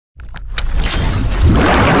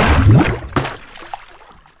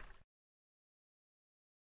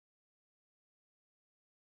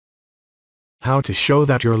How to show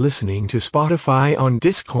that you're listening to Spotify on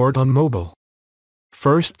Discord on mobile.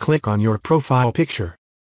 First, click on your profile picture.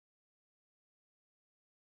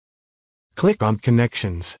 Click on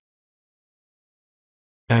Connections.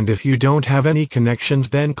 And if you don't have any connections,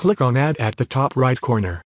 then click on Add at the top right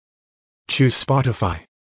corner. Choose Spotify.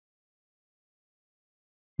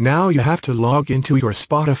 Now you have to log into your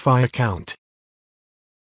Spotify account.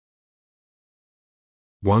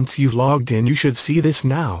 Once you've logged in, you should see this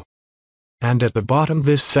now. And at the bottom,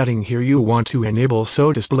 this setting here you want to enable,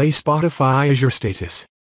 so display Spotify as your status.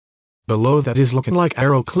 Below that is looking like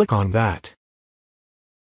arrow, click on that.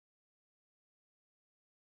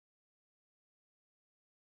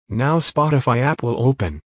 Now Spotify app will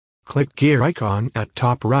open. Click gear icon at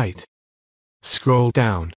top right. Scroll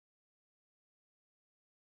down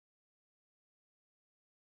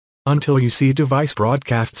until you see device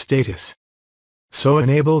broadcast status. So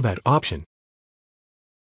enable that option.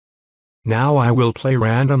 Now I will play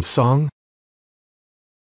random song.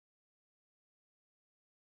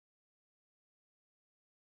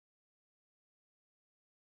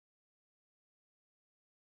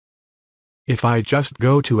 If I just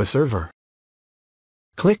go to a server,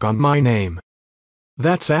 click on my name.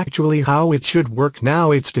 That's actually how it should work.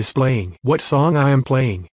 Now it's displaying what song I am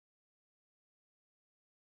playing.